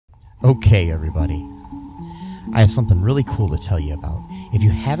Okay, everybody. I have something really cool to tell you about. If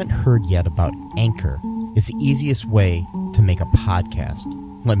you haven't heard yet about Anchor, it's the easiest way to make a podcast.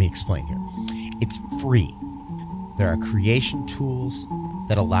 Let me explain here. It's free. There are creation tools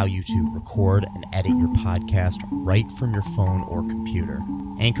that allow you to record and edit your podcast right from your phone or computer.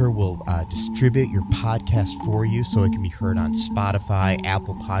 Anchor will distribute your podcast for you so it can be heard on Spotify,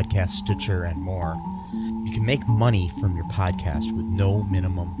 Apple Podcasts, Stitcher, and more. You can make money from your podcast with no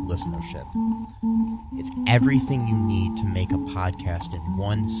minimum listenership. It's everything you need to make a podcast in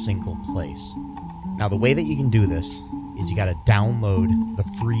one single place. Now, the way that you can do this is you got to download the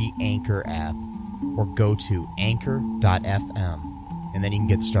free Anchor app or go to anchor.fm, and then you can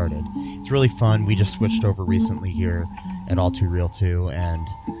get started. It's really fun. We just switched over recently here at All Too Real 2, and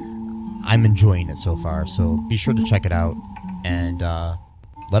I'm enjoying it so far. So be sure to check it out and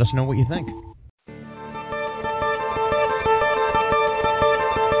let us know what you think.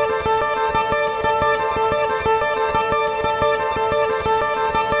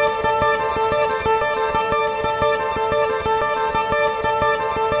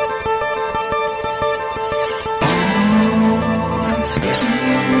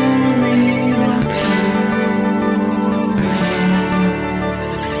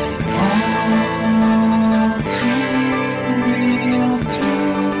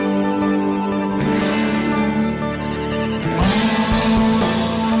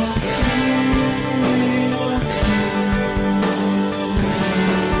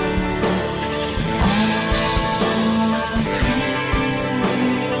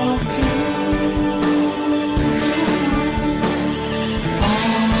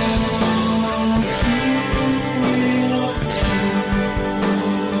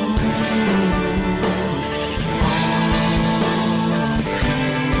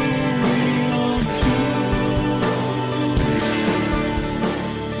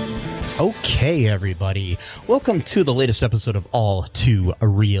 Okay, everybody. Welcome to the latest episode of All Too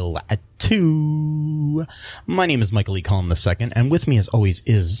Real 2. My name is Michael E. Collum II, and with me, as always,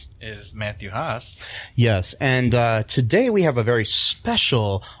 is Matthew Haas. Yes, and today we have a very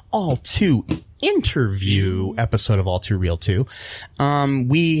special All Too interview episode of All Too Real 2.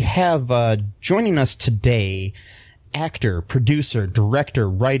 We have joining us today actor, producer, director,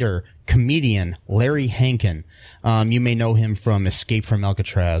 writer, comedian Larry Hankin. You may know him from Escape from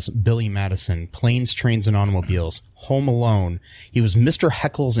Alcatraz, Billy Madison, Planes, Trains, and Automobiles, Home Alone. He was Mr.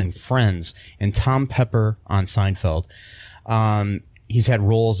 Heckles in Friends and Tom Pepper on Seinfeld. He's had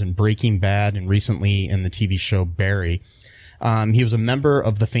roles in Breaking Bad and recently in the TV show Barry. He was a member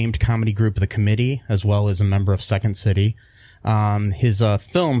of the famed comedy group The Committee, as well as a member of Second City. His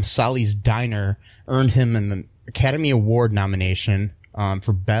film Sally's Diner earned him an Academy Award nomination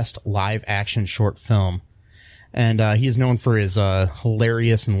for Best Live Action Short Film. And he is known for his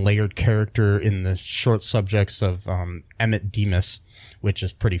hilarious and layered character in the short subjects of Emmett Demas, which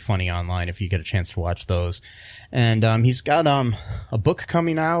is pretty funny online if you get a chance to watch those. And he's got a book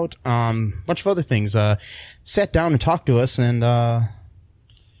coming out, bunch of other things. Sat down and talked to us, and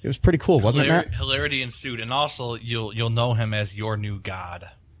it was pretty cool, wasn't it, Matt? Hilarity ensued, and also you'll know him as your new god.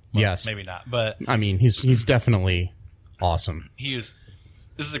 Well, yes, maybe not, but I mean he's definitely awesome. He is.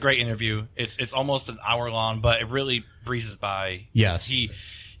 This is a great interview. It's almost an hour long, but it really breezes by. Yes. He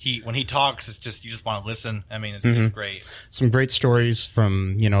when he talks, it's just you just want to listen. I mean, it's great. Some great stories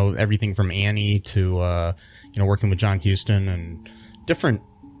from, everything from Annie to working with John Huston and different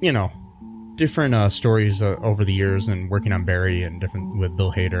stories over the years, and working on Barry and different with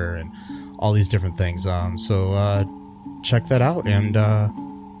Bill Hader and all these different things. So check that out, and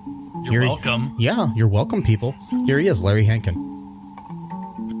you're welcome. Yeah, you're welcome, people. Here he is, Larry Hankin.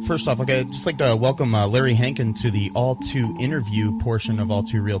 First off, I'd just like to welcome Larry Hankin to the All Too interview portion of All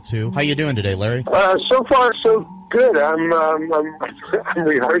Too Real 2. How you doing today, Larry? So far, so good. I'm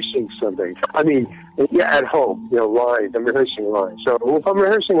rehearsing something. I mean, at home, lines. I'm rehearsing lines. So if I'm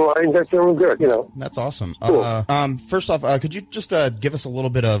rehearsing lines, I'm feeling good, That's awesome. Cool. First off, could you just give us a little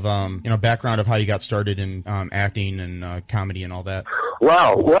bit of, background of how you got started in acting and comedy and all that?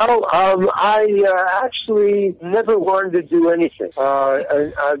 Wow. Well, I actually never wanted to do anything.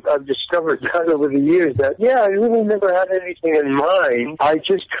 I've discovered kind of over the years that, I really never had anything in mind. I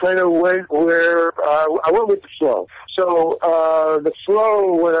just kind of went where I went with the flow. So the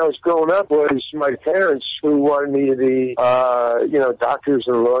flow when I was growing up was my parents who wanted me to be, doctors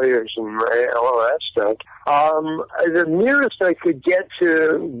and lawyers and all that stuff. The nearest I could get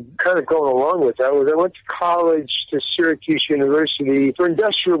to kind of going along with that was I went to college to Syracuse University for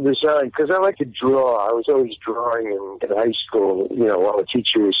industrial design because I like to draw. I was always drawing in high school, while the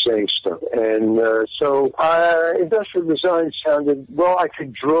teacher was saying stuff. And so industrial design sounded, well, I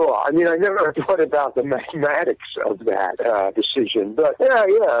could draw. I mean, I never thought about the mathematics of that decision. But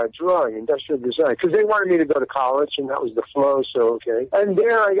yeah, drawing, industrial design. Because they wanted me to go to college, and that was the flow, so okay. And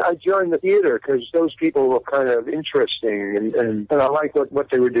there I joined the theater because those people were kind of interesting, and I liked what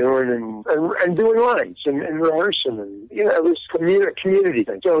they were doing, and doing lines, and rehearsing, and, it was community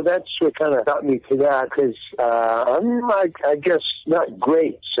thing. So that's what kind of got me to that, because I'm, I guess, not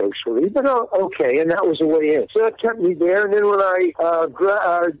great socially, but okay, and that was the way in. So that kept me there, and then when I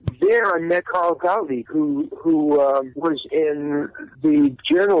met Carl Gottlieb, who was in the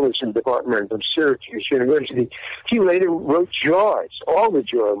journalism department of Syracuse University. He later wrote Jaws, all the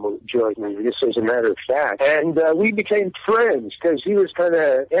Jaws movies, as a matter of fact. And we became friends because he was kind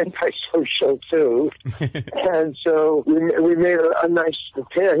of antisocial, too. And so we made a nice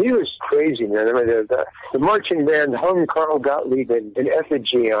pair. He was crazy, man. I mean, the marching band hung Carl Gottlieb in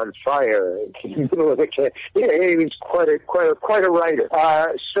effigy on fire in the middle of the camp. Yeah, he was quite a writer.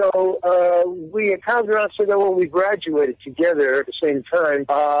 So we had around so that when we graduated together at the same time,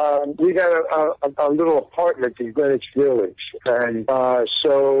 we got a little apartment in Greenwich Village. And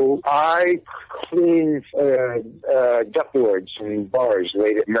so I cleaned duckboards in bars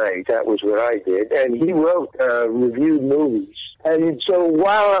late at night. That was what I did. And he wrote reviewed movies. And so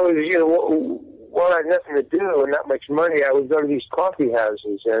while I was, while I had nothing to do and not much money, I would go to these coffee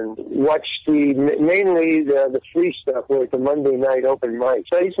houses and watch mainly the free stuff, like the Monday night open mic.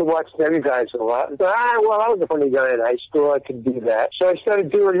 So I used to watch them guys a lot. And well, I was a funny guy in high school. I could do that. So I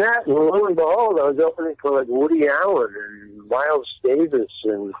started doing that, and lo and behold, I was opening for like Woody Allen and Miles Davis,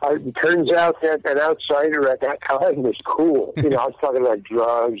 and it turns out that an outsider at that time was cool. I was talking about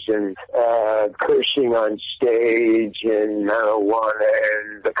drugs and cursing on stage and marijuana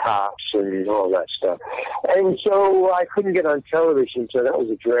and the cops and all that stuff. And so I couldn't get on television, so that was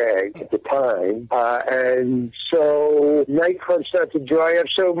a drag at the time. And so nightclubs started to dry up.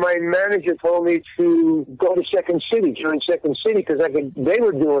 So my manager told me to go to Second City, join Second City, because they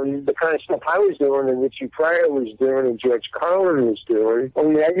were doing the kind of stuff I was doing and Richie Pryor was doing and George Carlin was doing.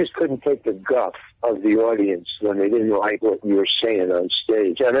 Only I just couldn't take the guff of the audience when they didn't like what you were saying on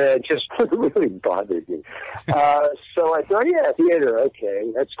stage. I mean, it just really bothered me. So I thought, yeah, theater,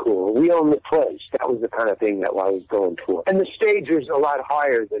 okay, that's cool. We own the place. That was the kind of thing that I was going for. And the stage was a lot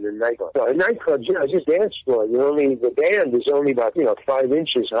higher than a nightclub. So a nightclub, it's just dance floor. The band is only about, 5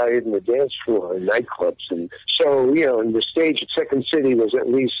 inches higher than the dance floor in nightclubs. And so, and the stage at Second City was at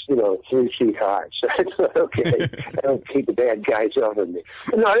least, 3 feet high. So I thought, okay, I don't keep the bad guys off of me.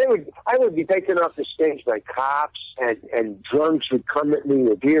 No, I would be taken off the stage by cops, and drunks would come at me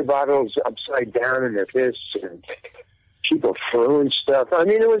with beer bottles upside down in their fists, and people throwing stuff. I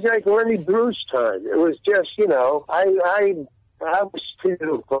mean, it was like Lenny Bruce time. It was just, I was too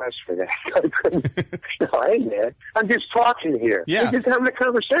little class for that. I couldn't. No, hey, man, I'm just talking here. Yeah. We're just having a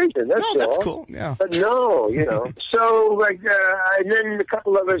conversation. That's all. That's cool. Yeah. But no, So, and then a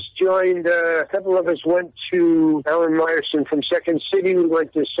couple of us joined, a couple of us went to Alan Meyerson from Second City. We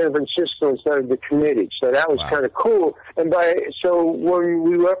went to San Francisco and started the committee. So that was kind of cool. And so when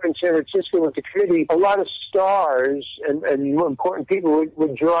we were up in San Francisco with the committee, a lot of stars and more important people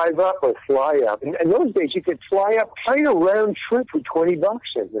would drive up or fly up. And in those days, you could fly up kind of round trip for $20. It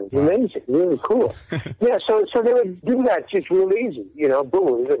was amazing, really cool. Yeah, so they would do that just real easy,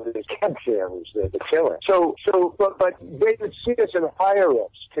 boom, the cab fare was the killer. But they would see us and hire us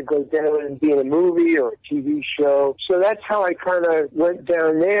to go down and be in a movie or a TV show. So that's how I kind of went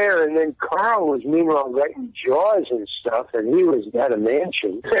down there, and then Carl was meanwhile writing Jaws and stuff, and he had a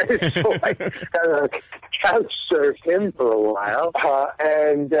mansion. So I kind of couch surfed him for a while,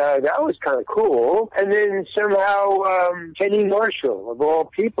 and that was kind of cool. And then somehow Penny Marshall, of all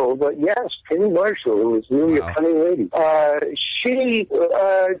people, but yes, Penny Marshall, who was really a funny lady. She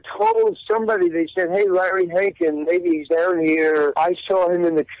told somebody, they said, hey, Larry Hankin, maybe he's down here. I saw him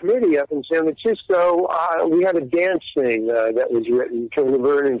in the committee up in San Francisco. We had a dance thing that was written to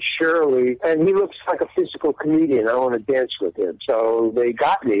Laverne and Shirley, and he looks like a physical comedian. I want to dance with him. So they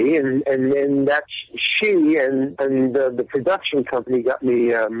got me, and then she TV, and the production company got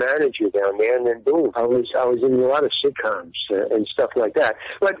me a manager down there, and then boom, I was in a lot of sitcoms and stuff like that.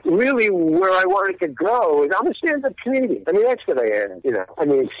 But really, where I wanted to go is I'm a stand-up comedian. I mean, that's what I am, you know. I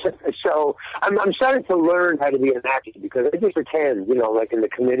mean, so I'm starting to learn how to be an actor because I just pretend, you know, like in the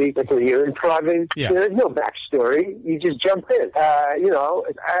committee, like when you're improvising, Yeah. you know, there's no backstory. You just jump in. You know,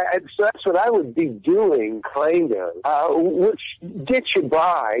 so that's what I would be doing, kind of, which gets you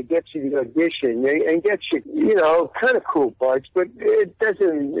by, gets you the audition, and gets you, you know, kind of cool parts, but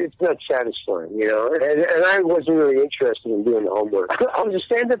it's not satisfying, you know, and I wasn't really interested in doing the homework. I was a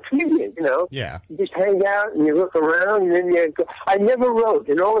stand-up comedian, you know. Yeah. You just hang out and you look around, and then you go. I never wrote.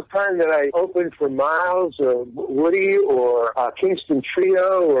 In all the time that I opened for Miles or Woody or Kingston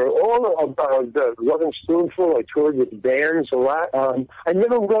Trio or all of the Loving Spoonful, I toured with bands a lot. I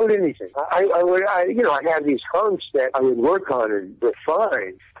never wrote anything. I had these hunks that I would work on and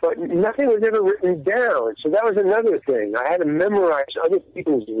refine, but nothing was ever written down. So that was another thing. I had to memorize other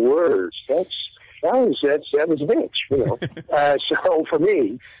people's words. That was a bitch, you know. So for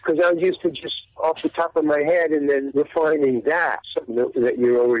me, because I was used to just off the top of my head and then refining that, something that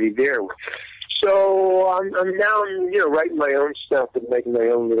you're already there with. So I'm now, you know, writing my own stuff and making my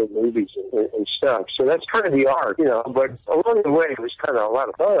own little movies and stuff. So that's kind of the art, you know. But along the way, it was kind of a lot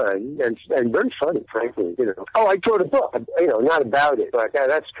of fun and very funny, frankly, you know. Oh, I wrote a book, you know, not about it, but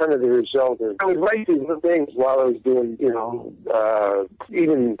that's kind of the result of. I would write these little things while I was doing, you know, I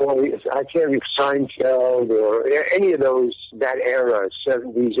can't remember Seinfeld or any of those, that era,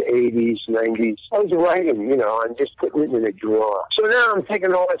 70s, 80s, 90s. I was writing, you know, and just putting it in a drawer. So now I'm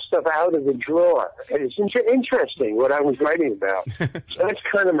taking all that stuff out of the drawer. And it's interesting what I was writing about. So that's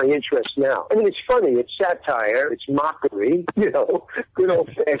kind of my interest now. I mean, it's funny. It's satire. It's mockery. You know, good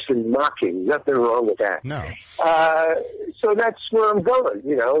old-fashioned mocking. Nothing wrong with that. No. So that's where I'm going.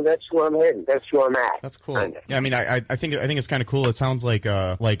 You know, that's where I'm heading. That's where I'm at. That's cool. Kinda. Yeah, I mean, I think it's kind of cool. It sounds like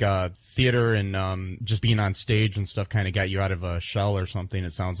theater and just being on stage and stuff kind of got you out of a shell or something.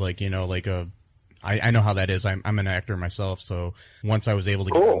 It sounds like, you know, like I know how that is. I'm an actor myself, so once I was able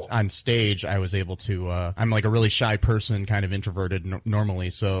to get on stage, I was able to. I'm like a really shy person, kind of introverted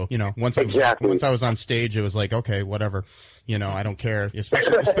normally. So you know, once I was on stage, it was like, okay, whatever. You know, I don't care.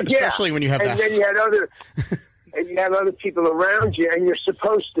 Especially when you have that. And then you had other. And you have other people around you, and you're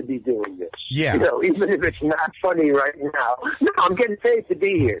supposed to be doing this. Yeah. You know, even if it's not funny right now. No, I'm getting paid to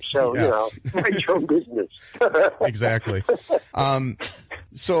be here, so, you know, mind your own business. Exactly.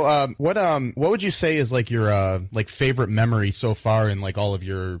 So, what would you say is like your like favorite memory so far in like all of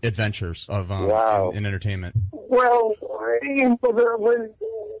your adventures of in entertainment? Well,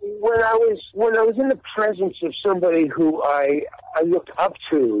 when I was in the presence of somebody who I looked up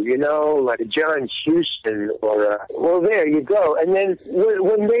to, you know, like a John Huston or well, there you go. And then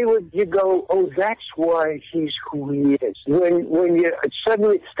when you go, oh, that's why he's who he is. When you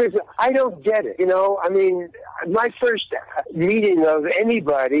suddenly, because I don't get it, you know. I mean, my first meeting of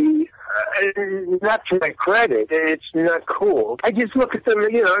anybody. Not to my credit, it's not cool. I just look at them,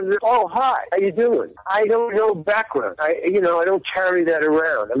 you know, oh, hi, how you doing? I don't know background. I don't carry that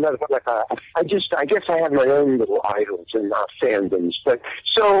around. I'm not like I guess I have my own little idols and fandoms. But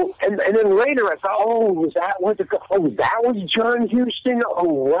so, and then later I thought, that was John Huston? Oh,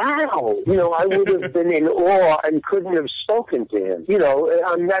 wow. You know, I would have been in awe and couldn't have spoken to him. You know,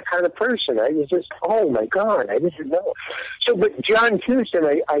 I'm that kind of person. I was just, oh my God, I didn't know. So, but John Huston,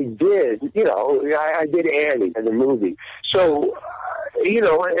 I did. You know, I did Annie in the movie. So, you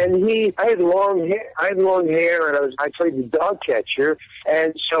know, and I had long hair, and I played the dog catcher,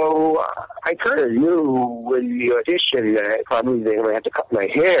 and so I kind of knew in the audition that probably they were going to have to cut my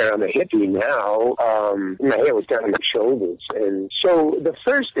hair. I'm a hippie now. My hair was down to my shoulders, and so the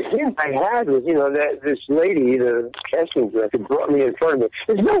first hint I had was, you know, that this lady, the casting director, brought me in front of me.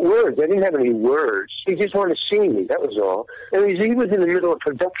 There's no words. I didn't have any words. He just wanted to see me. That was all. And he was in the middle of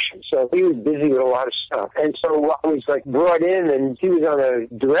production, so he was busy with a lot of stuff. And so I was like brought in, and he was on a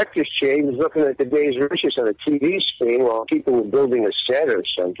director's chair. He was looking at the Days Riches on a TV screen while people were building a set or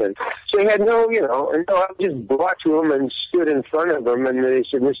something. So he had no, you know, and so I just brought to him and stood in front of him, and they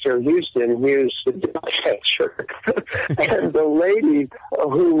said, Mr. Huston, here's the dog catcher. And the lady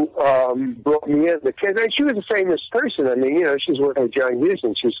who brought me in, because she was a famous person. I mean, you know, she's working with John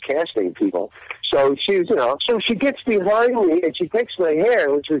Huston. She's casting people. So she's, you know, so she gets behind me and she takes my hair,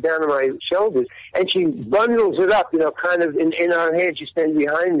 which was down to my shoulders, and she bundles it up, you know, kind of in our hands. she stands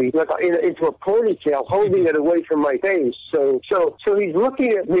behind me, like into a ponytail, holding it away from my face. So he's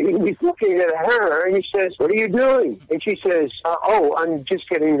looking at me, and he's looking at her, and he says, "What are you doing?" And she says, "Oh, I'm just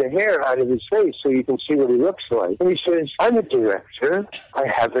getting the hair out of his face so you can see what he looks like." And he says, "I'm a director. I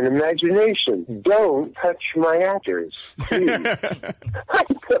have an imagination. Don't touch my actors, please."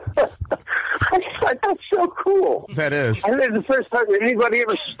 I thought, that's so cool. That is. And that's the first time anybody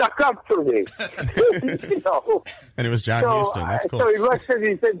ever stuck up for me. You know? And it was John Huston. That's cool. So he looked at me,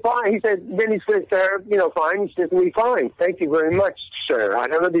 he said, "Fine." He said, then he said, "Fine." He said, "We fine. Thank you very much, sir." I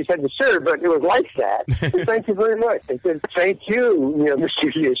don't know if he said the sir, but it was like that. "Thank you very much." I said, "Thank you,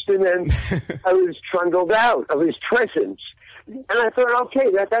 Mr. Huston." And I was trundled out of his presence. And I thought,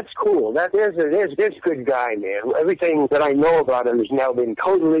 okay, that's cool. There's a good guy, man. Everything that I know about him has now been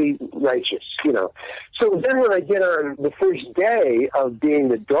totally righteous, you know. So then when I get on the first day of being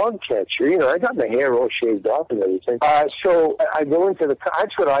the dog catcher, you know, I got my hair all shaved off and everything. So I go into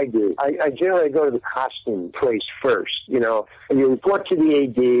that's what I do. I generally go to the costume place first, you know, and you report to the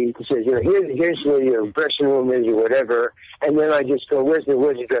AD who says, you know, here's where your dressing room is or whatever. And then I just go, where's the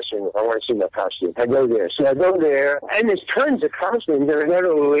dressing room? I want to see my costume. I go there. So I go there, and there's tons of costumes that are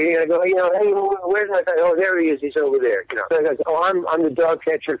literally, and I go, you know, hey, where's my costume? Oh, there he is. He's over there. You know. So I go, oh, I'm the dog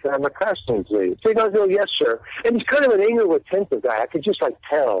catcher. Can I have a costume, please? So he goes, oh, yes, sir. And he's kind of an anal attentive guy. I could just,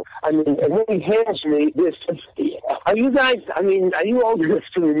 tell. I mean, and then he hands me this. Are you old enough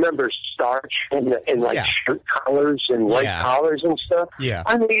to remember starch and shirt collars and white collars and stuff? Yeah.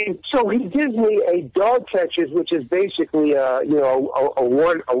 I mean, so he gives me a dog catcher's, which is basically a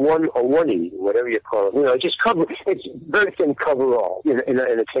oneie, whatever you call it. You know, just cover. It's very thin coverall in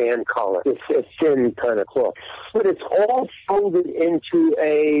a tan collar. It's a thin kind of cloth, but it's all folded into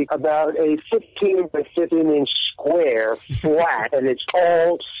about a 15 by 15-inch square flat, and it's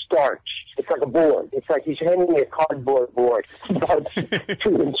all starch. It's like a board. It's like he's handing me a cardboard board about 2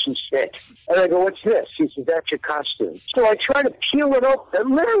 inches thick. And I go, what's this? He says, that's your costume. So I try to peel it up,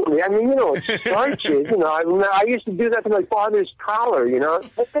 literally. I mean, you know, it's starches. You know, I used to do that to my father's collar, you know.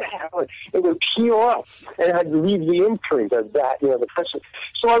 What the hell? It would peel up, and I'd leave the imprint of that, you know, the person.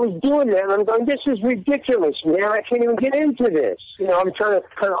 So I was doing that, and I'm going, this is ridiculous, man. I can't even get into this. You know, I'm trying to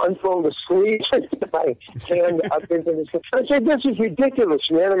kind of unfold the sleeves and get my hand up into this. I said, this is ridiculous,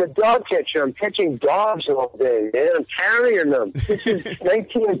 man. I'm a dog catcher. I'm catching dogs all day, man. I'm carrying them. This is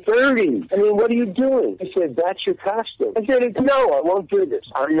 1930. I mean, what are you doing? He said, that's your costume. I said, no, I won't do this.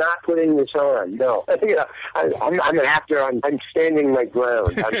 I'm not putting this on. No. You know, I'm an actor. I'm standing my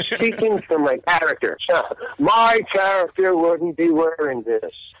ground. I'm speaking for my character. My character wouldn't be wearing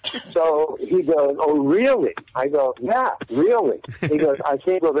this. So he goes, oh, really? I go, yeah, really. He goes, I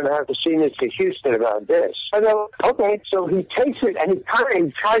think we're going to have to see Mr. Huston about this. I go, okay. So he takes it, and he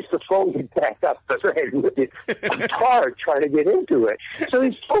tries to fold it back up with it hard trying to get into it. So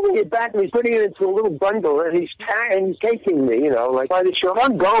he's folding it back, and he's putting it into a little bundle, and he's taking me, you know, like by the show.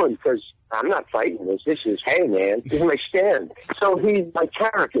 I'm going because I'm not fighting this. This is, hey, man, this is my stand. So he's my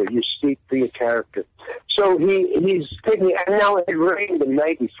character. You speak for your character. So he's taking me, and now it rained the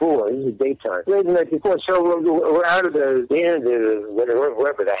night before. This is daytime. It rained the night before. So we're out of the end of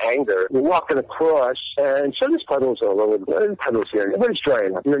wherever the hangar. We're walking across, and so there's puddles all over. There's puddles here, but it's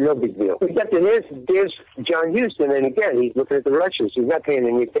drying up. No big deal. We got to there's John Huston, and again, he's looking at the Russians. He's not paying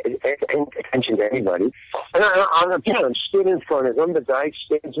any attention to anybody. And I'm stood in front of him. The guy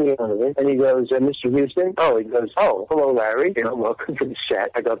stands me on it, and he goes, Mr. Huston? Oh, he goes, oh, hello, Larry. You know, welcome to the set.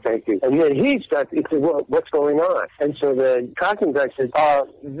 I go, thank you. And then he said, well, what's going on? And so the costume guy says,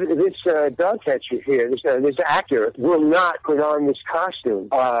 this dog catcher here, this actor will not put on this costume,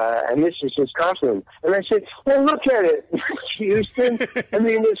 and this is his costume. And I said, well, look at it, Huston. I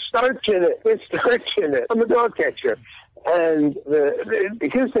mean, there's starch in it. There's starch in it. I'm a dog catcher. And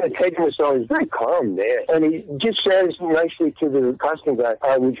Huston had taken us on. He's very calm there. And he just says nicely to the costume guy,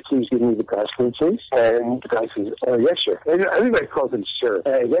 would you please give me the costume, please? And the guy says, oh, yes, sir. And everybody calls him sir.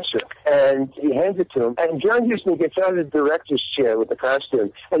 Yes, sir. And he hands it to him. And John Huston gets out of the director's chair with the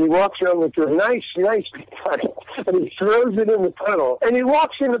costume. And he walks over to a nice big puddle. And he throws it in the puddle. And he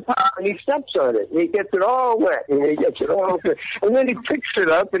walks in the puddle and he steps on it. And he gets it all wet. And he gets it all wet. And then he picks it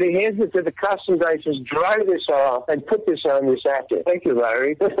up and he hands it to the costume guy and says, dry this off and put this on this actor. Thank you,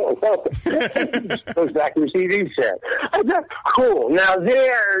 Larry. Goes back to the TV set. I thought, cool. Now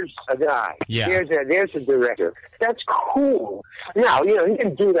there's a guy. Yeah. There's a director. That's cool. Now, you know, he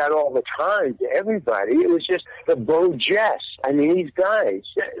didn't do that all the time to everybody. It was just the Bo Jess. I mean, these guys,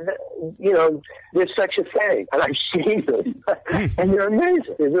 you know, there's such a thing. And I've seen them. And they're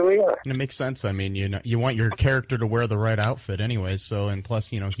amazing. They really are. And it makes sense. I mean, you know, you want your character to wear the right outfit anyway. So, and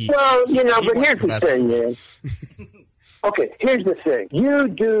plus, you know, Well, you know, but here's the thing, man. Okay, here's the thing. You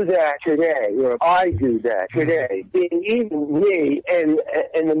do that today, or I do that today, even me and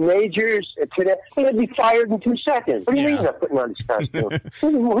the majors today, they'd be fired in 2 seconds. What do you mean you're not putting on this costume?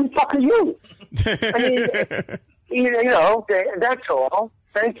 Who the fuck are you? I mean, that's all.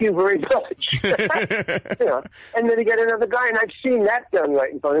 Thank you very much. And then you get another guy, and I've seen that done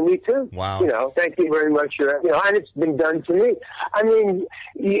right in front of me too. Wow. Thank you very much. And it's been done to me. I mean,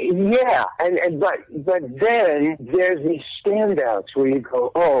 yeah, but then there's these standouts where you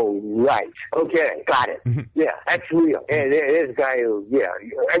go, oh, right, okay, got it. Yeah, that's real. And this guy who,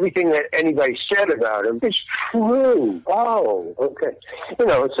 everything that anybody said about him is true. Oh, okay. So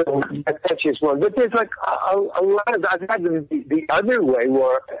that's just one. But there's like a lot of, I've had the other way.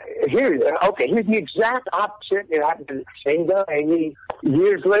 Here's the exact opposite. It happened to the same guy.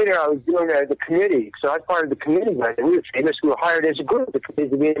 Years later, I was doing the committee. So I was part of the committee, and we were famous. We were hired as a group. The committee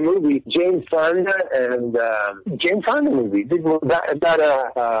to be in a movie. Jane Fonda movie. Did about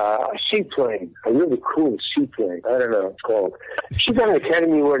a seaplane, a really cool seaplane. I don't know what it's called. She got an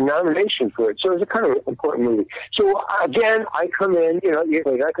Academy Award nomination for it. So it was a kind of important movie. So again, I come in, years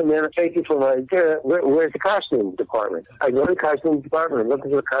later, I come in, I thank you for my, where's the costume department? I go to the costume department, look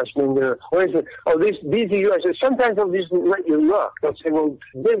at the costume there. Where's it? Oh, these are yours. Sometimes they'll just let you look. They'll say, well,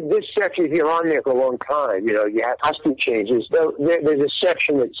 this section, if you're on there for a long time, you have costume changes. There's a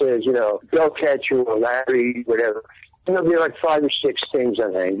section that says, Bill Catcher or Larry, whatever. And there'll be like 5 or 6 things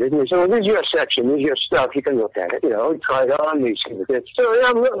on hangers. So this is your section. This is your stuff. You can look at it. Try it on. These things. So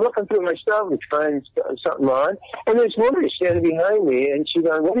I'm looking through my stuff and trying something on. And this woman is standing behind me, and she's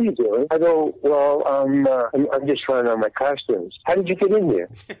going, "What are you doing?" I go, "Well, I'm just trying on my costumes." "How did you get in here?"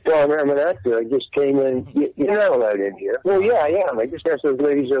 "Well, I'm an actor. I just came in." "You're not allowed in here." "Well, yeah, I am. I just asked those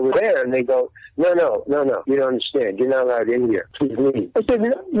ladies over there." And they go, No. You don't understand. You're not allowed in here. Please leave." I said,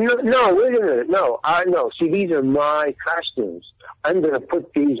 No, wait a minute. No. See, these are my costumes. I'm going to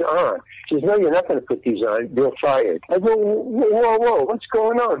put these on. She says, "No, you're not going to put these on. You're fired." I go, whoa, what's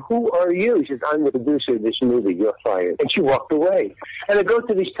going on? Who are you? She says, "I'm the producer of this movie. You're fired." And she walked away. And I go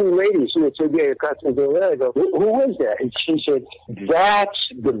to these 2 ladies who said, "Yeah, your costumes are there." I go, who was that? And she said, "That's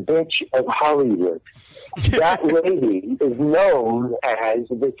the bitch of Hollywood. That lady is known as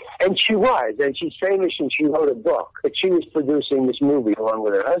the," and she was, and she's famous, and she wrote a book that she was producing this movie along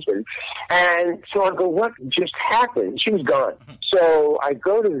with her husband. And so I go, "What just happened?" She was gone. So I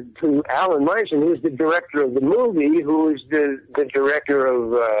go to Alan Myerson, who's the director of the movie, who is the director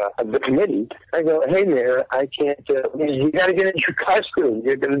of the committee. I go, "Hey, Mayor, I can't, you got to get in your costume.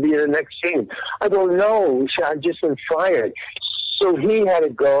 You're going to be in the next scene." I go, "No, I've just been fired." So he had to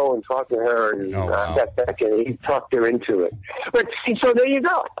go and talk to her, and got back, and he talked her into it. But see, so there you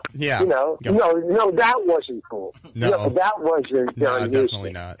go. Yeah. No, that wasn't cool. No, that wasn't. No,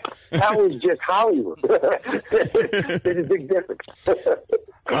 definitely not. That was just Hollywood. There's a big difference.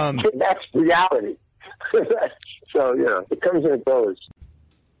 That's reality. So it comes and it goes.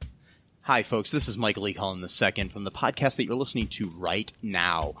 Hi, folks. This is Michael E. Cullen II from the podcast that you're listening to right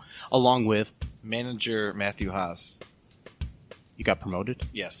now, along with manager Matthew Haas. You got promoted?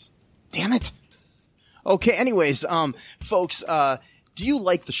 Yes. Damn it. Okay, anyways, folks, do you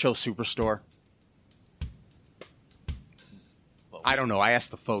like the show Superstore? I don't know. I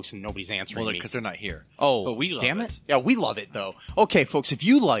asked the folks and nobody's answering me. Because they're not here. Oh, but we love damn it. Yeah, we love it, though. Okay, folks, if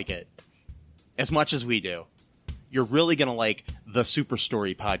you like it as much as we do, you're really going to like the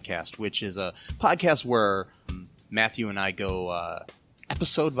Superstory podcast, which is a podcast where Matthew and I go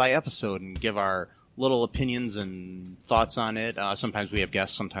episode by episode and give our little opinions and thoughts on it. Sometimes we have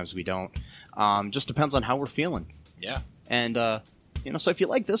guests, sometimes we don't. Just depends on how we're feeling. Yeah. And, so if you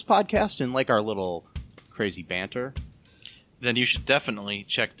like this podcast and like our little crazy banter, then you should definitely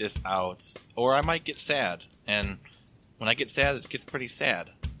check this out. Or I might get sad. And when I get sad, it gets pretty sad.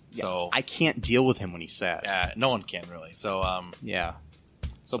 Yeah, so I can't deal with him when he's sad. No one can really. So, yeah.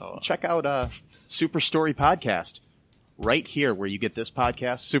 So check out Superstory Podcast right here where you get this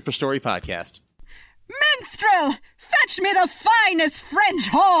podcast, Superstory Podcast. Minstrel, fetch me the finest French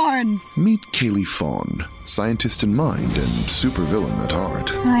horns! Meet Kaylee Fawn, scientist in mind and supervillain at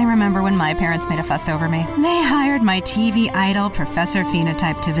heart. I remember when my parents made a fuss over me. They hired my TV idol, Professor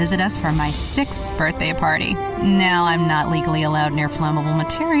Phenotype, to visit us for my 6th birthday party. Now I'm not legally allowed near flammable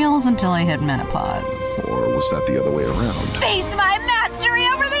materials until I hit menopause. Or was that the other way around? Face my mastery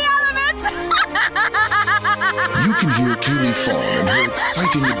over the elements! You can hear Kaylee Fawn and her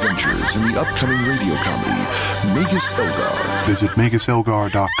exciting adventures in the upcoming radio comedy, Magus Elgar. Visit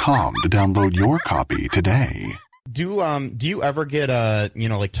MagusElgar.com to download your copy today. Do you ever get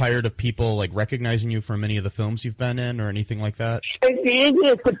like tired of people like recognizing you from any of the films you've been in or anything like that?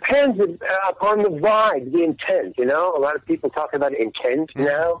 It depends upon the vibe, the intent. You know, a lot of people talk about intent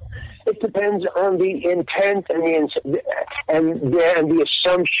now. It depends on the intent and the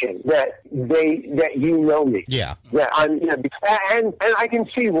assumption that you know me. Yeah. That I'm, and I can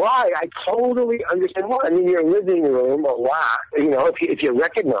see why. I totally understand why. I mean, your living room a lot. You know, if you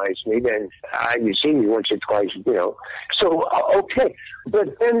recognize me, then you've seen me once or twice. You know, so okay.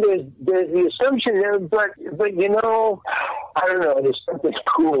 But then there's the assumption there. But you know, I don't know. There's something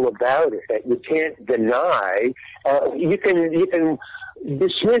cool about it that you can't deny. You can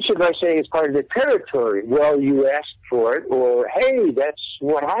dismiss it by saying it's part of the territory. Well, you asked for it, or hey, that's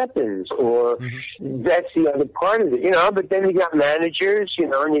what happens, or that's the other part of it, you know. But then you got managers, you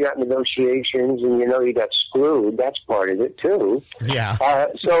know, and you got negotiations, and you know you got screwed. That's part of it too. Yeah.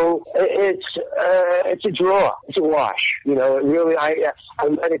 So it's a draw. It's a wash. You know, it really. I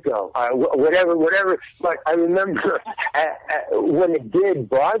let it go. Whatever. But I remember when it did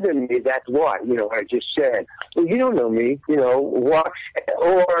bother me. That's why. You know, I just said, well, you don't know me. You know what?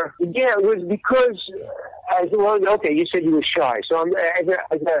 Or yeah, it was because okay, you said you were shy. So I'm as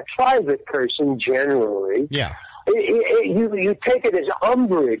a private person generally. Yeah. You take it as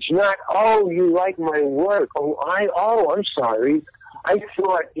umbrage, not you like my work. I'm sorry. I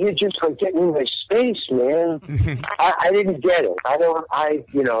thought you just were getting in my space, man. I didn't get it. I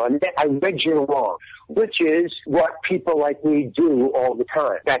read you wrong, which is what people like me do all the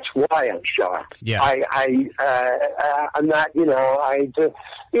time. That's why I'm shy. Yeah. I'm not,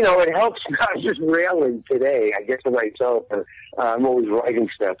 it helps not just railing today, I guess, to myself. I'm always writing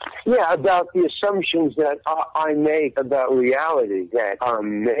stuff. Yeah, about the assumptions that I make about reality that are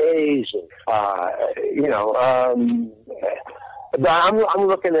amazing. But I'm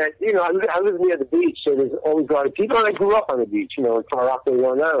looking at, I live near the beach, so there's always a lot of people, and I grew up on the beach, in Far Rockaway,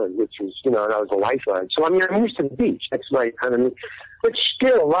 Long Island, which is, and I was a lifeguard. So, I'm used to the beach. That's my kind of, but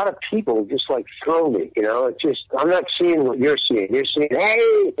still, a lot of people just, throw me, It's just, I'm not seeing what you're seeing. You're seeing, hey,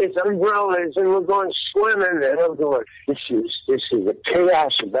 it's umbrellas, and we're going swimming, and I'm going, this is a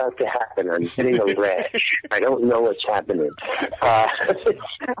chaos about to happen. I'm getting a rash. I don't know what's happening.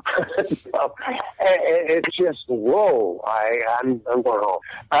 It's just, whoa, I'm going home.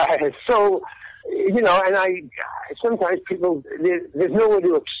 So, and I sometimes people, there's no way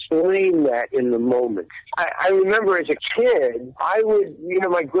to explain that in the moment. I remember as a kid, I would,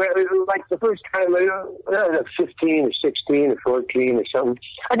 the first time, I was 15 or 16 or 14 or something,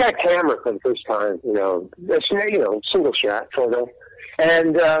 I got a camera for the first time, single shot photo.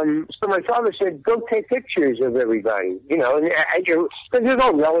 And so my father said, go take pictures of everybody, and because there's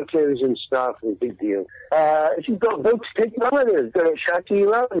all relatives and stuff, and big deal. He said, go take relatives, go shot to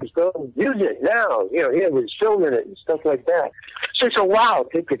your relatives, go use it now. He was filming it and stuff like that. So I said, wow,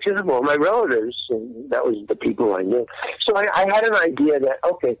 take pictures of all my relatives, and that was the people I knew. So I had an idea that,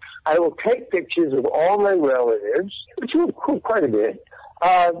 okay, I will take pictures of all my relatives, which were quite a bit,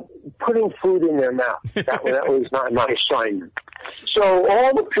 putting food in their mouth. That was my assignment. So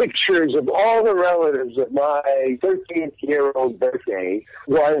all the pictures of all the relatives at my 13th-year-old birthday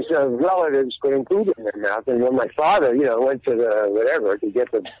was of relatives putting food in their mouth. And when my father, went to the whatever to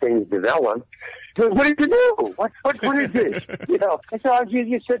get the things developed, he goes, what did you do? What is this? I thought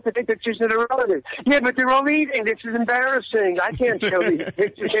you said to take pictures of the relatives. Yeah, but they're all eating. This is embarrassing. I can't show these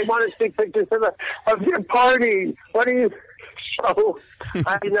pictures. They want to take pictures of their party. What do you... So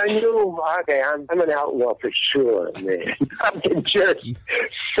I knew, okay, I'm an outlaw for sure, man. I can just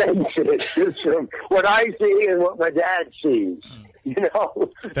sense it just from what I see and what my dad sees.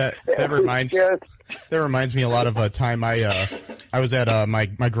 That reminds me a lot of a time I was at my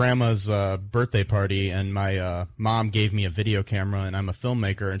grandma's birthday party, and my mom gave me a video camera, and I'm a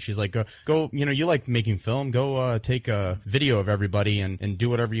filmmaker, and she's like, go, you like making film, go take a video of everybody and do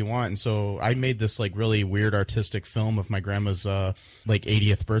whatever you want. And so I made this really weird artistic film of my grandma's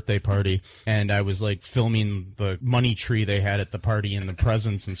 80th birthday party, and I was filming the money tree they had at the party and the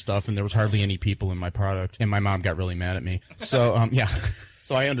presents and stuff, and there was hardly any people in my product, and my mom got really mad at me. So yeah.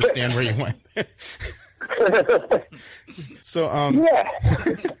 So I understand where you went. So,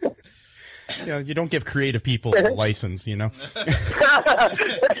 you don't give creative people a license, Yeah.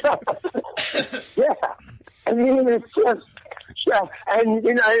 I mean, it's just, and,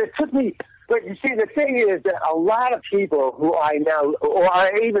 it took me, But you see, the thing is that a lot of people who I now,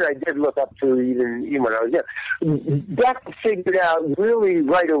 I did look up to even when I was young, got figured out really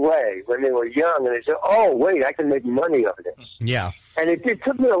right away when they were young, and they said, "Oh, wait, I can make money off this." Yeah. And it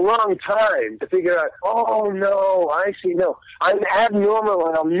took me a long time to figure out, oh, no, I see, no, I'm abnormal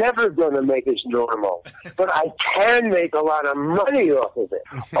and I'm never going to make it normal. But I can make a lot of money off of it.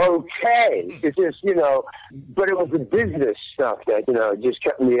 Okay. It's just, but it was the business stuff that, just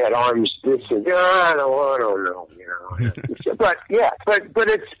kept me at arm's distance. I don't know, But, yeah, but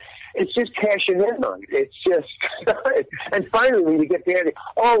it's just cashing in on it. It's just, and finally when you get there,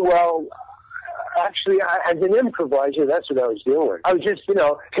 actually, as an improviser, that's what I was doing. I was just,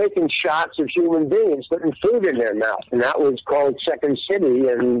 taking shots of human beings, putting food in their mouth, and that was called Second City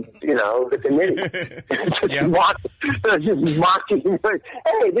and, the committee. just mocking.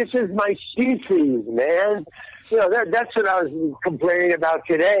 Hey, this is my species, man. That's what I was complaining about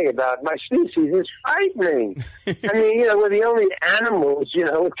today, about my species is frightening. I mean, we're the only animals,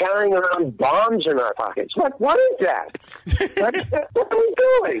 we're carrying around bombs in our pockets. What is that? What are we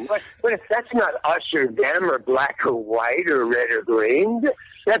doing? What if that's not us or them or black or white or red or green?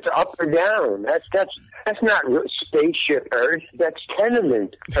 That's up or down. That's not spaceship Earth. That's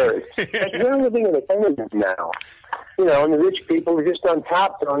tenement Earth. We're living in a tenement now. And the rich people are just on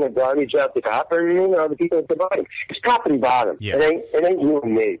top throwing the garbage out the top, and the people at the bottom. It's top and bottom. Yeah. It ain't you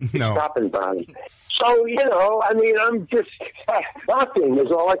and me. It's top and bottom. So I'm just nothing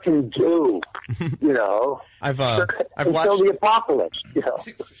is all I can do. I've until watched the apocalypse.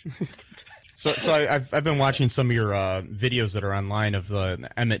 So I've been watching some of your videos that are online of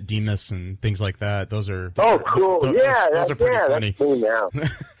Emmett Demus and things like that. Those are cool. Those are pretty funny. That's me now.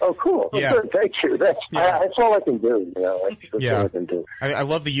 Oh, cool. Yeah. Good. Thank you. That's all I can do. That's all I can do. I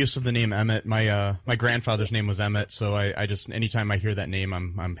love the use of the name Emmett. My grandfather's name was Emmett, so I just anytime I hear that name,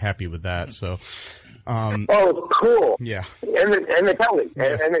 I'm happy with that. So. Cool. Yeah. Emmett Kelly.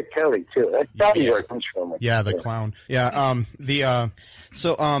 Yeah. Emmett Kelly too. That's probably where it comes from. Yeah, the clown. Yeah.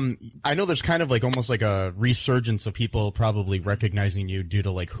 So I know there's kind of like almost like a resurgence of people probably recognizing you due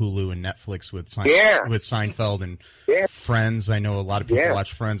to like Hulu and Netflix with Seinfeld and Friends. I know a lot of people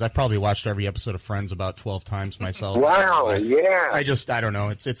watch Friends. I've probably watched every episode of Friends about 12 times myself. Wow. I don't know.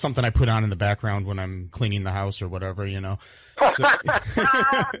 It's something I put on in the background when I'm cleaning the house or whatever, So,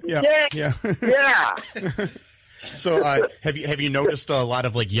 yeah. So, have you noticed a lot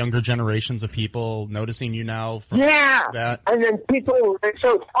of like younger generations of people noticing you now? From that? And then people.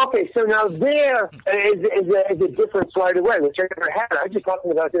 So now there is a difference right away, which I never had. I was just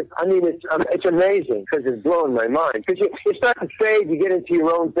talking about this. I mean, it's amazing because it's blowing my mind. Because you start to fade, you get into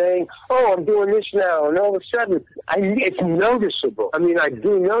your own thing. Oh, I'm doing this now, and all of a sudden, it's noticeable. I mean, I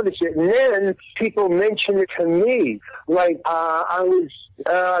do notice it, and then people mention it to me. Like I was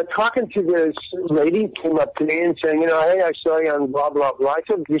talking to this lady, came up to me and saying, hey, I saw you on blah, blah, blah. I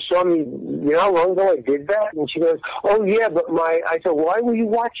said, you saw me, how long ago I did that? And she goes, oh, yeah, but I said, why were you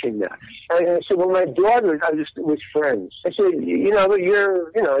watching that? And I said, well, my daughter, I just was friends. I said, but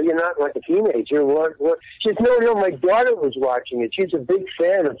you're not like a teenager. What? She said, no, my daughter was watching it. She's a big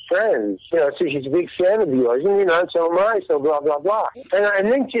fan of Friends. So she's a big fan of yours. And, so am I, so blah, blah, blah. And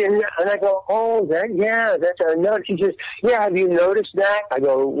I go, oh, that's, I know. She says, yeah, have you noticed that? I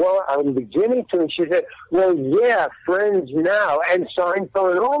go, well, I'm beginning to. And she said, well, yeah, Friends now and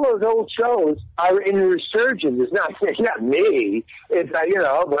Seinfeld and all those old shows are in resurgence. It's not me. It's, but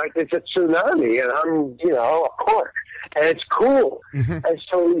it's a tsunami, and I'm, a cork. And it's cool. Mm-hmm. And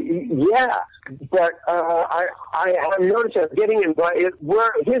so, yeah. But I noticed I'm getting invited.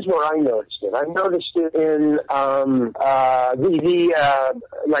 Here's where I noticed it. I noticed it in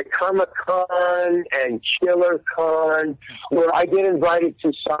like Comic-Con and ChillerCon, where I get invited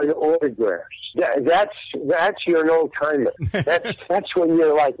to sign autographs. That's you're an old timer. That's when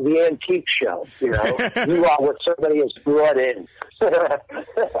you're like the antique show. You are what somebody has brought in.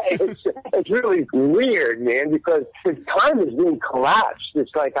 It's really weird, man, because the time is being collapsed.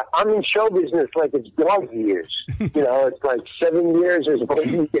 It's like I'm in show business like it's dog years. It's like 7 years is what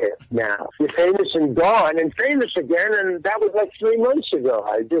you get now. You're famous and gone, and famous again, and that was like 3 months ago.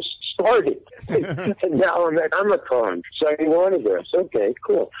 I just started, and now I'm at Comic-Con signing autographs. Okay,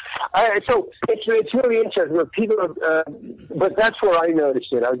 cool. So it's really interesting. But that's where I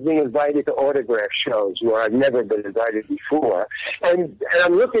noticed it. I was being invited to autograph shows where I've never been invited before, and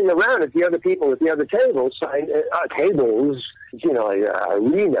I'm looking around at the other people at the other tables,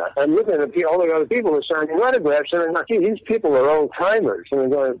 arena. I'm looking at all the other people who are signing autographs, and I'm like, gee, these people are old timers. And I'm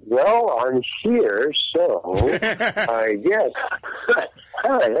going, well, I'm here, so I guess.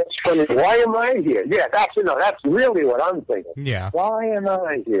 All right, that's funny. Why am I here? Yeah, that's really what I'm thinking. Yeah. Why am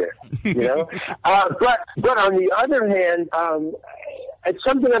I here? But on the other hand, it's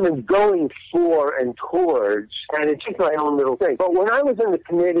something I've been going for and towards, and it's just my own little thing. But when I was in the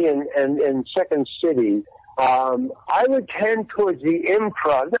committee in Second City, I would tend towards the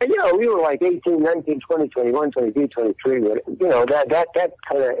improv. We were like 18, 19, 20, 21, 22, 23, that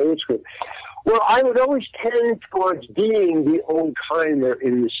kind of age group. Well, I would always tend towards being the old-timer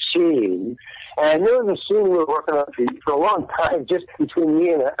in the scene. And there was a scene we were working on for a long time, just between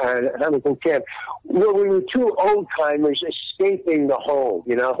me and Hamilton Camp, where we were two old-timers escaping the home,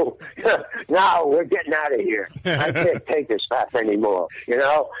 Now we're getting out of here. I can't take this path anymore, And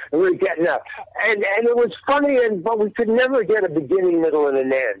we're getting out. And it was funny, but we could never get a beginning, middle, and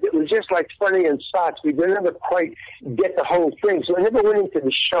an end. It was just like funny in spots. We could never quite get the whole thing. So I never went into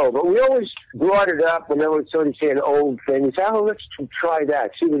the show. But we always brought it up whenever somebody say an old thing. We said, let's try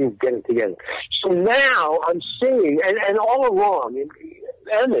that, see if we can get it together. So now I'm seeing, and all along,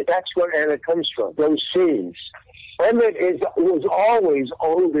 Emmett, that's where Emmett comes from, those scenes. Emmett was always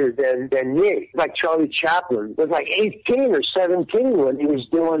older than me. Like Charlie Chaplin was like 18 or 17 when he was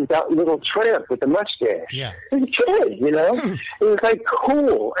doing that Little Tramp with the mustache. Yeah. He was a kid, It was like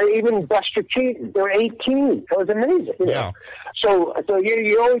cool. And even Buster Keaton, they were 18. That was amazing, Yeah. So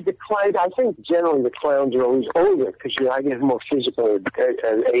you always decline. I think generally the clowns are always older because I guess more physical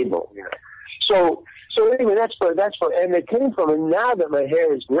and able, So anyway, that's where Emmett came from. And now that my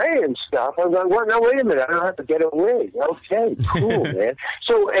hair is gray and stuff, I'm going, well, now wait a minute, I don't have to get a wig. Okay, cool, man.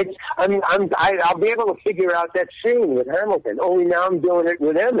 So I'll be able to figure out that scene with Hamilton. Only now I'm doing it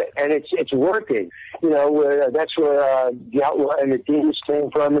with Emmett, and it's working. That's where the Outlaw Emmett Dean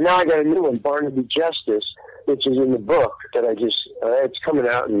came from. And now I got a new one, Barnaby Justice, which is in the book that I just it's coming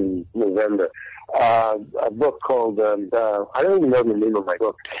out in November. A book called I don't even know the name of my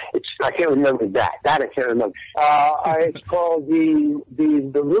book. I can't remember that. I can't remember. It's called the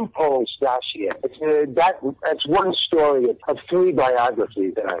Loopholes Dossier. That's one story of three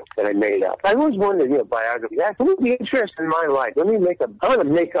biographies that I made up. I always wondered, biography. That would be interesting in my life. I'm going to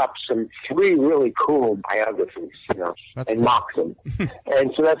make up some three really cool biographies, That's and cool. mock them.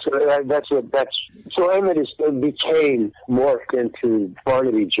 And so so Emmett became morphed into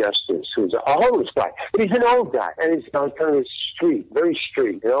Barnaby Justice, who's a homeless guy, but he's an old guy, and he's on kind of very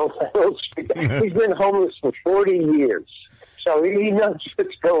street, old street guy. He's been homeless for 40 years, so he knows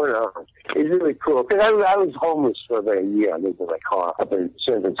what's going on. He's really cool, because I was homeless for about a year. I lived in my car up in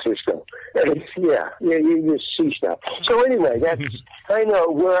San Francisco. And you just see stuff. So anyway, that's kind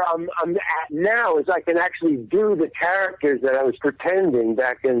of where I'm at now, is I can actually do the characters that I was pretending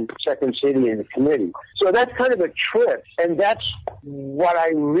back in Second City in the committee. So that's kind of a trip, and that's what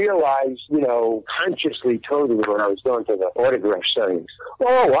I realized, consciously, totally, when I was going to the autograph signings.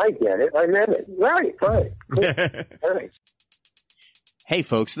 Oh, I get it. I meant it. Right. Cool. All right. Hey,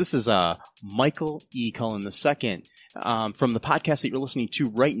 folks, this is Michael E. Cullen II from the podcast that you're listening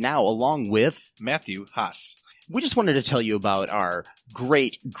to right now, along with Matthew Haas. We just wanted to tell you about our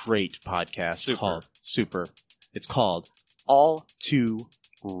great podcast called Super. It's called All Too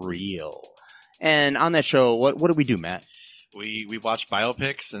Real. And on that show, what do we do, Matt? We watch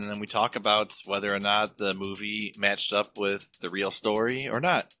biopics, and then we talk about whether or not the movie matched up with the real story or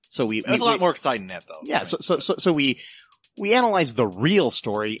not. So it's a lot more exciting than that, though. Yeah, so we analyze the real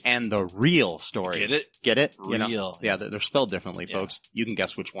story and the real story. Get it? Get it? Real. Yeah, they're spelled differently, folks. You can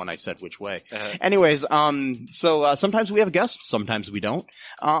guess which one I said which way. Anyways, so sometimes we have guests, sometimes we don't.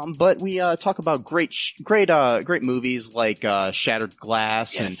 But we talk about great movies like Shattered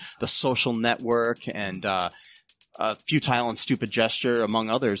Glass and The Social Network and Futile and Stupid Gesture, among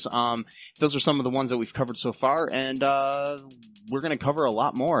others. Those are some of the ones that we've covered so far, and we're going to cover a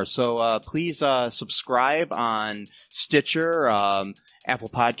lot more. So please subscribe on Stitcher, Apple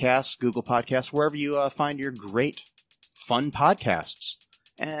Podcasts, Google Podcasts, wherever you find your great, fun podcasts.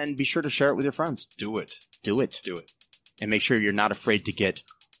 And be sure to share it with your friends. Do it. And make sure you're not afraid to get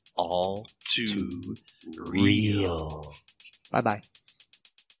all too real. Bye-bye.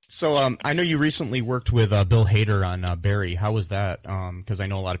 So, I know you recently worked with Bill Hader on Barry. How was that? Because I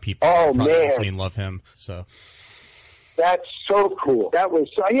know a lot of people listening love him. So that's so cool. That was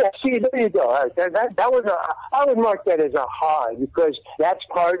see, there you go. That was I would mark that as a high, because that's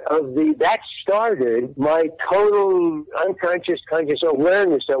part of that started my total unconscious conscious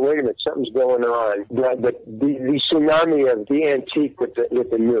awareness that wait a minute, something's going on. The tsunami of the antique with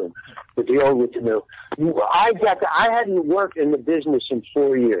the new. with the old, with the new. I hadn't worked in the business in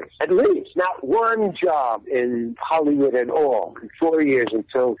 4 years, at least. Not one job in Hollywood at all in 4 years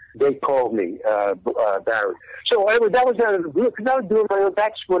until they called me, Barry. So that was out of the blue, because I was doing my own.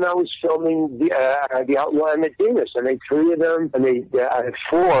 That's when I was filming the Outlaw and the Venus. I made 3 of them. I made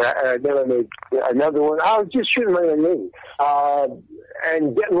 4. Then I made another one. I was just shooting my own movie.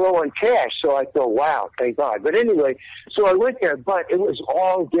 And getting low on cash, so I thought, wow, thank God. But anyway, so I went there, but it was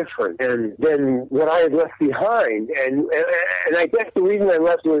all different than what I had left behind. And I guess the reason I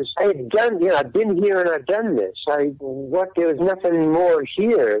left was I had done, I've been here and I've done this. There was nothing more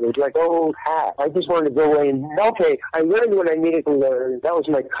here. It was like old hat. I just wanted to go away and, okay, I learned what I needed to learn. That was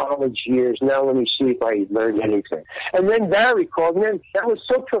my college years. Now let me see if I learned anything. And then Barry called me, and that was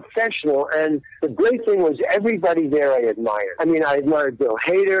so professional. And the great thing was everybody there I admired. I mean, I admired Bill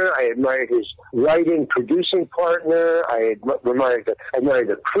Hader. I admired his writing, producing partner. I admired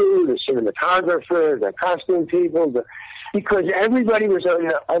the crew, the cinematographer, the costume people, because everybody was on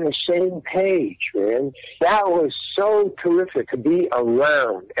the same page, man. That was so terrific to be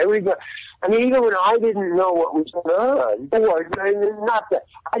around. Everybody. I mean, even when I didn't know what was going on, I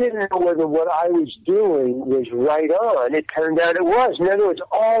didn't know whether what I was doing was right on. It turned out it was. In other words,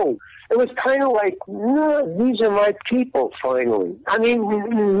 it was kind of like, no, these are my people, finally. I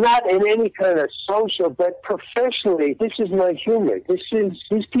mean, not in any kind of social, but professionally, this is my humor.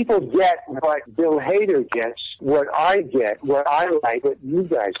 These people get what Bill Hader gets, what I get, what I like, what you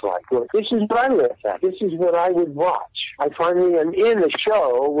guys like. This is what I live at. This is what I would watch. I finally am in the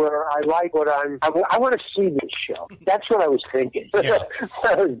show where I like what I want to see this show. That's what I was thinking. Yeah. What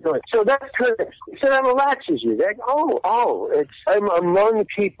I was doing. So that's kind of, so that relaxes you. Like, I'm among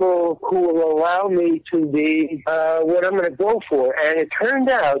people who will allow me to be what I'm going to go for. And it turned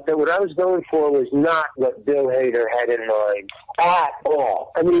out that what I was going for was not what Bill Hader had in mind at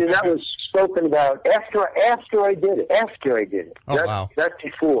all. I mean, that was spoken about after I did it. Oh, wow. Not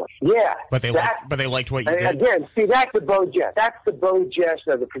before. Yeah. But they liked what you did. Again, see, that's the Bo Jess. That's the Bo Jess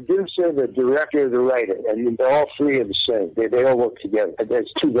of the producer, the director, the writer. And they're all 3 are the same. They all work together.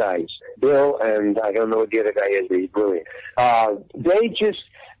 There's 2 guys, Bill and I don't know what the other guy is, but he's brilliant.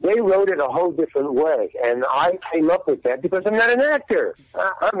 They wrote it a whole different way, and I came up with that because I'm not an actor.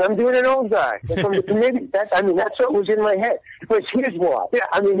 I'm doing an old guy. From the committee. That's what was in my head. Because here's why. Yeah,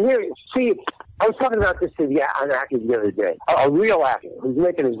 I mean, I was talking about this to an actor the other day, a real actor who's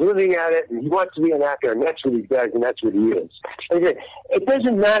making his living at it, and he wants to be an actor, and that's what he does, and that's what he is. And it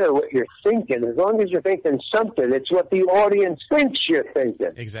doesn't matter what you're thinking, as long as you're thinking something. It's what the audience thinks you're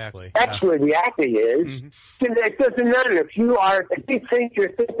thinking. Exactly. That's where the acting is. Mm-hmm. It doesn't matter if you think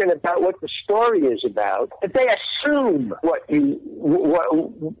you're thinking about what the story is about. If they assume that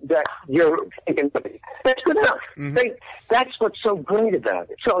you're thinking, that's good enough. Mm-hmm. That's what's so great about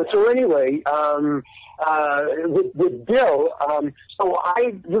it. So anyway. With Bill, so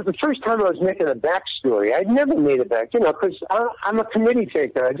it was the first time I was making a backstory. I'd never made a because I'm a committee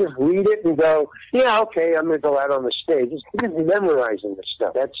taker. I just read it and go, yeah, okay, I'm going to go out on the stage. Just memorizing the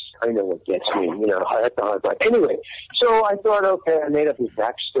stuff. I know what gets me, that's the hard part. Anyway, so I thought, okay, I made up his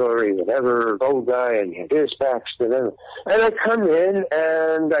backstory, whatever, old guy, and his backstory. And I come in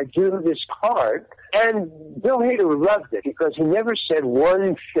and I do this part. And Bill Hader loved it because he never said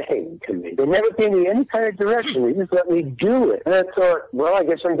one thing to me. They never gave me any kind of direction. He just let me do it. And I thought, well, I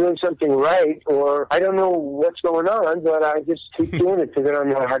guess I'm doing something right, or I don't know what's going on, but I just keep doing it because I don't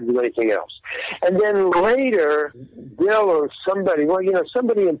know how to do anything else. And then later, Bill or somebody,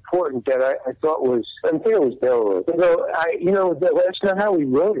 somebody important that I thought was, I think it was Bill. That's not how we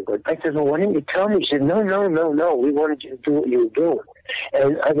wrote it. But I said, well, why didn't you tell me? He said, no. We wanted you to do what you were doing.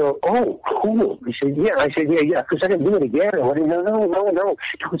 And I go, oh, cool. He said, yeah. I said, yeah, because I can do it again. I went, no.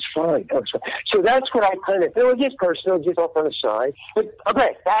 It was fine. So that's what I it was just personal, just off on the side. But,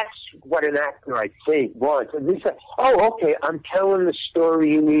 okay, that's what an actor, I think, wants. And they said, okay, I'm telling the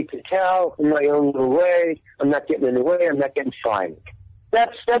story you need to tell in my own little way. I'm not getting in the way. I'm not getting fired.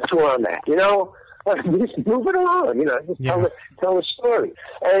 That's where I'm at, just move it along, tell the story.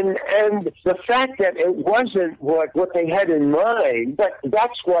 And the fact that it wasn't what they had in mind, but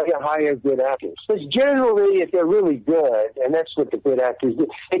that's why you hire good actors. Because generally, if they're really good, and that's what the good actors do,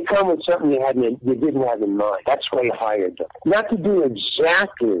 they come with something you didn't have in mind. That's why you hired them. Not to do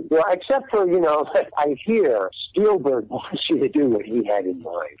exactly, except for, I hear Spielberg wants you to do what he had in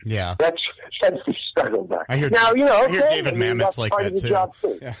mind. Yeah. That's the struggle back. I hear now, I hear David Mamet's like that, too. Job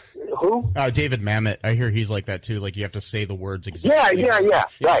too. Yeah. Who? David Mamet. I hear he's like that too. Like you have to say the words exactly. Yeah.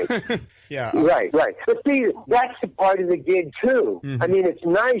 Right. Yeah. Right. But see, that's the part of the gig too. I mean, it's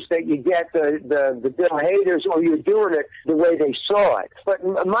nice that you get the Bill Haders, or you're doing it the way they saw it. But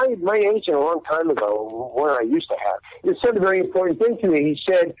my agent a long time ago, one I used to have, he said a very important thing to me. He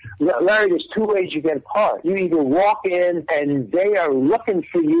said, Larry, there's two ways you get a part. You either walk in and they are looking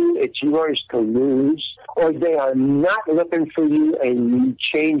for you, it's yours to lose, or they are not looking for you and you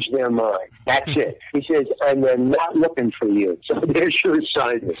change their mind. That's it. He says, and they're not looking for you. So there's your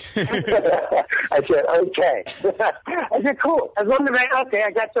assignment. I said, okay. I said, cool. As long as I got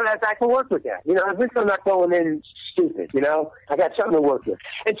so that I can work with that. You know, at least I'm not going in stupid, you know? I got something to work with.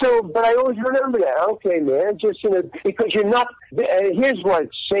 And so, but I always remember that. Okay, man, just, you know, because you're not, here's what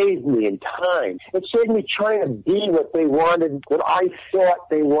saved me in time. It saved me trying to be what they wanted, what I thought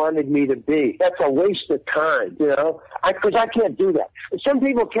they wanted me to be. That's a waste of time, you know? Because I can't do that. Some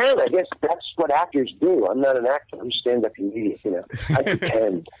people can. I guess that's what actors do. I'm not an actor. I'm a stand-up comedian, you know? I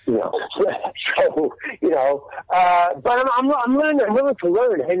pretend, you know? So, you know, but I'm learning. I'm willing to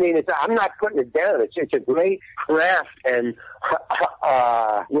learn. I mean, I'm not putting it down. It's a great craft and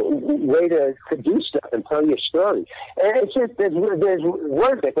way to do stuff and tell your story. And it's just there's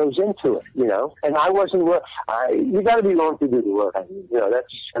work that goes into it, you know. And I wasn't. You got to be willing to do the work. You know,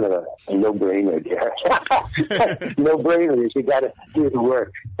 that's kind of a no-brainer there. No-brainer is you got to do the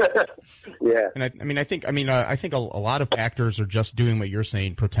work. Yeah. And I think a lot of actors are just doing what you're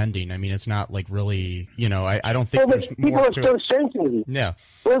saying, pretending. I mean, it's not like really, you know. I don't think there's people more are to so it. sensitive. Yeah.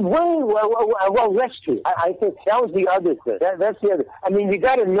 Well, rescue. I think that was the other thing. That's the other. I mean, you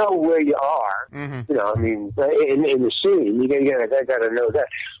got to know where you are. Mm-hmm. You know, I mean, in the scene, you got to know that.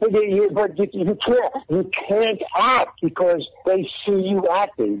 But you can't act because they see you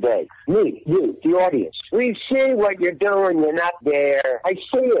acting. You, the audience. We see what you're doing. You're not there. I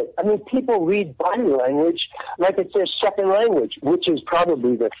see it. I mean, people read body language like it's their second language, which is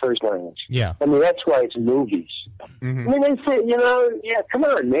probably their first language. Yeah. I mean, that's why it's movies. Mm-hmm. I mean, they say, you know, yeah, come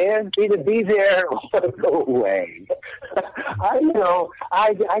on, man, either be there or go away.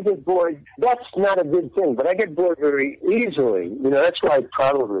 I get bored. That's not a good thing, but I get bored very easily. You know, that's why I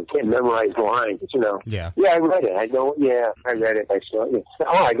probably can't memorize lines. You know. Yeah. Yeah, I read it. I know. Yeah, I read it. I saw it.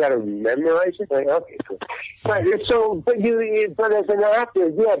 Oh, I got to memorize it. Like, okay, cool. But but as an actor,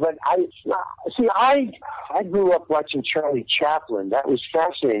 yeah. But I grew up watching Charlie Chaplin. That was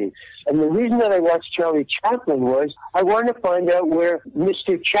fascinating. And the reason that I watched Charlie Chaplin was I wanted to find out where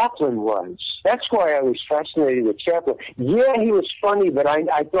Mr. Chaplin was. That's why I was fascinated with Chaplin. Yeah, he was funny, but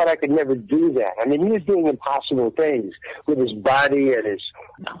I thought I could never do that. I mean, he was doing impossible things with his body and his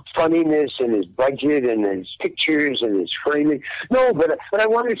funniness and his budget and his pictures and his framing. No, but I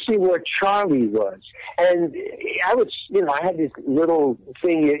wanted to see where Charlie was. And I was, you know, I had this little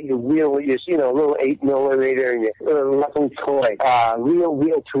thing you wheel, a little 8mm and a little toy,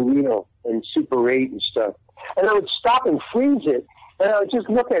 reel to reel and Super 8 and stuff. And I would stop and freeze it, and I would just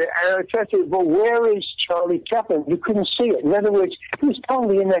look at it, and I would try to say, well, where is Charlie Chaplin? You couldn't see it. In other words, he was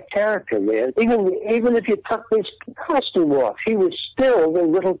totally in that character, man. Even if you took his costume off, he was still the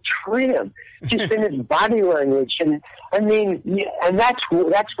little tramp, just in his body language. And I mean, and that's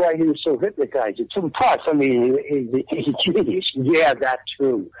why he was so hypnotizing. So plus, I mean, he's a genius. Yeah, that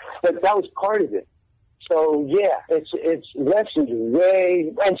too. But that was part of it. So yeah, it's lessons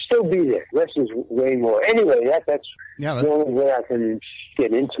way, and still be there. Lessons way more. Anyway, that's the only way I can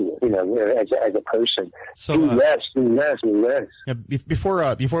get into it. You know, as a person. So do less. Yeah,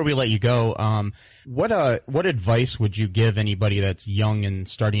 before we let you go, what advice would you give anybody that's young and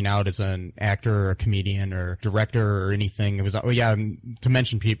starting out as an actor or a comedian or director or anything? It was to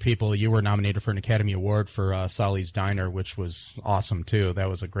mention people, you were nominated for an Academy Award for Sally's Diner, which was awesome too. That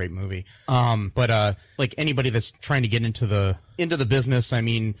was a great movie. But like anybody that's trying to get into the business, I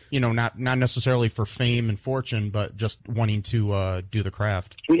mean, you know, not necessarily for fame and fortune, but just wanting to do the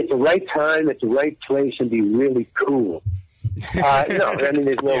craft. Be at the right time, at the right place, and be really cool. No, I mean,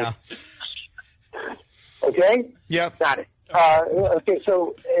 there's no. Yeah. Okay? Yep. Got it. Okay,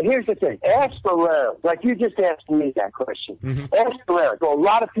 so here's the thing. Ask around. Like you just asked me that question. Mm-hmm. Ask around. So a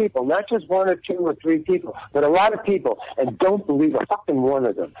lot of people, not just one or two or three people, but a lot of people, and don't believe a fucking one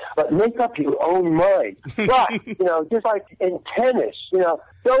of them. But make up your own mind. But, you know, just like in tennis, you know,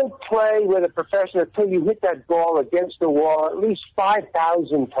 don't play with a professional until you hit that ball against the wall at least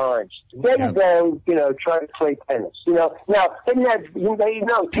 5,000 times. Then go, you know, try to play tennis. You know, now,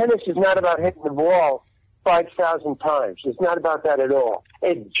 tennis is not about hitting the ball 5,000 times. It's not about that at all.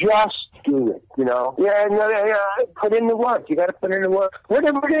 Just do it, you know. Put in the work. You got to put in the work.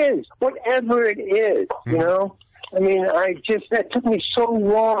 Whatever it is, you know. I mean, that took me so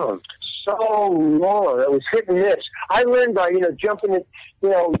long. It was hit and miss. I learned by, jumping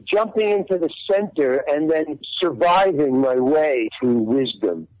into the center and then surviving my way to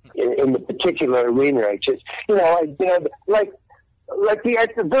wisdom in the particular arena. I just, at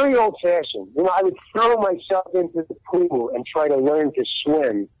the very old fashioned, I would throw myself into the pool and try to learn to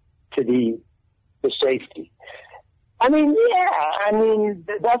swim to the safety. I mean,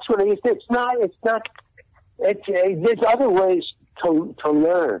 that's what it is. There's other ways to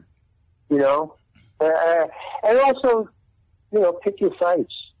learn, and also, pick your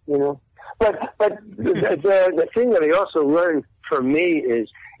fights, But the thing that I also learned from me is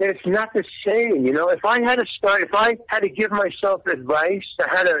that it's not the same, If I had to give myself advice on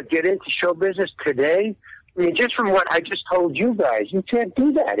how to get into show business today, I mean, just from what I just told you guys, you can't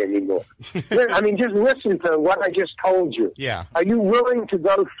do that anymore. I mean, just listen to what I just told you. Yeah. Are you willing to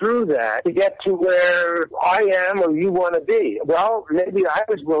go through that to get to where I am or you want to be? Well, maybe I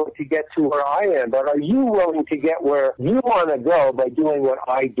was willing to get to where I am, but are you willing to get where you want to go by doing what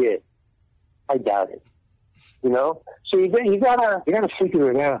I did? I doubt it. So you gotta figure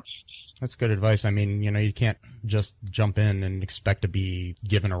it out. That's good advice. I mean, you can't just jump in and expect to be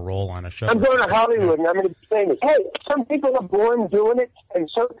given a role on a show. I'm going to Hollywood, and I'm going to be famous. Hey, some people are born doing it, and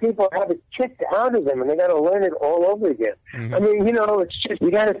some people have it kicked out of them, and they got to learn it all over again. Mm-hmm. I mean, it's just, you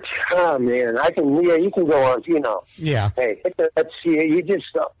got to, man, you can go on, Yeah. Hey, let's see, you just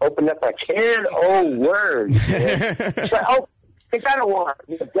opened up a can of worms. You gotta want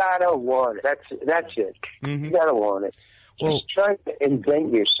it. You gotta want it. That's it. Mm-hmm. You gotta want it. Just try to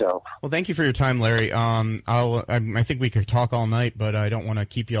invent yourself. Well, thank you for your time, Larry. I think we could talk all night, but I don't want to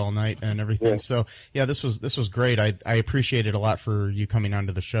keep you all night and everything. Yeah. So, yeah, this was great. I appreciate it a lot for you coming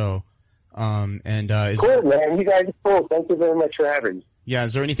onto the show. Cool, man. You guys are cool. Thank you very much for having me. Yeah.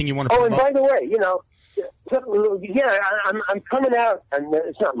 Is there anything you want to promote? And by the way, I'm coming out, and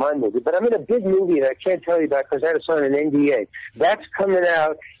it's not my movie, but I'm in a big movie that I can't tell you about because I had to sign an NDA. That's coming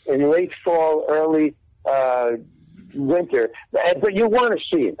out in late fall, early winter, but you want to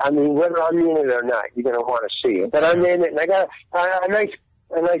see it. I mean, whether I'm in it or not, you're going to want to see it. But I'm in it, and I got a nice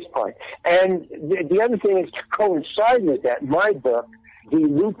part. And the other thing is to coincide with that. My book, The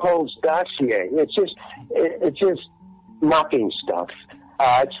Loopholes Dossier. It's just mocking stuff.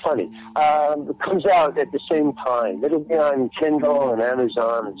 It's funny. It comes out at the same time. It'll be on Kindle and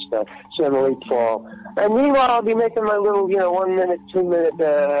Amazon and stuff. So in the late fall. And meanwhile, I'll be making my little, 1 minute, 2 minute,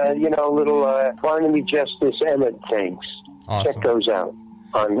 little Barnaby Justice Emmett things. Awesome. Check those out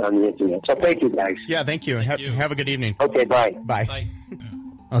on the internet. So thank you, guys. Yeah, thank you. Have a good evening. Okay, bye. Bye.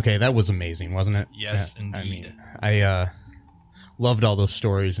 Okay, that was amazing, wasn't it? Yes, indeed. I mean, I loved all those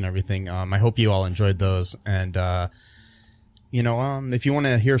stories and everything. I hope you all enjoyed those. And, if you want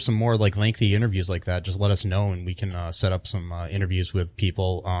to hear some more lengthy interviews like that, just let us know and we can set up some interviews with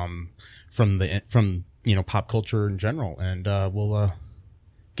people from pop culture in general, and we'll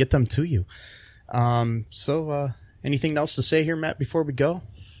get them to you. So anything else to say here, Matt, before we go?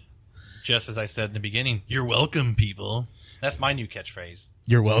 Just as I said in the beginning, you're welcome, people. That's my new catchphrase.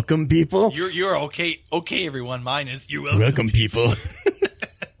 You're welcome, people. You're okay, everyone. Mine is you're welcome, people.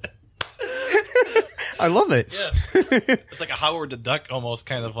 I love it. Yeah. It's like a Howard the Duck almost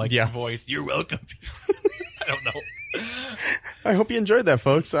kind of voice. You're welcome, people. I don't know. I hope you enjoyed that,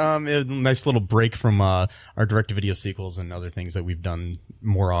 folks. A nice little break from our direct-to-video sequels and other things that we've done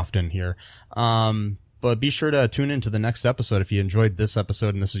more often here. But be sure to tune into the next episode if you enjoyed this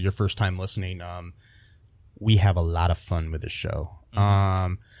episode and this is your first time listening. We have a lot of fun with this show.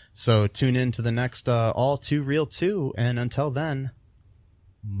 Mm-hmm. So tune in to the next All Too Real 2, and until then,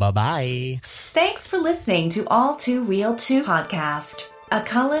 bye-bye. Thanks for listening to All Too Real 2 podcast, a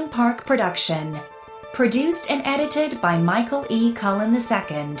Cullen Park production. Produced and edited by Michael E. Cullen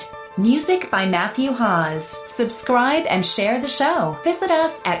II. Music by Matthew Hawes. Subscribe and share the show. Visit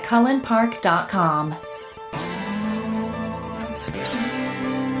us at cullenpark.com.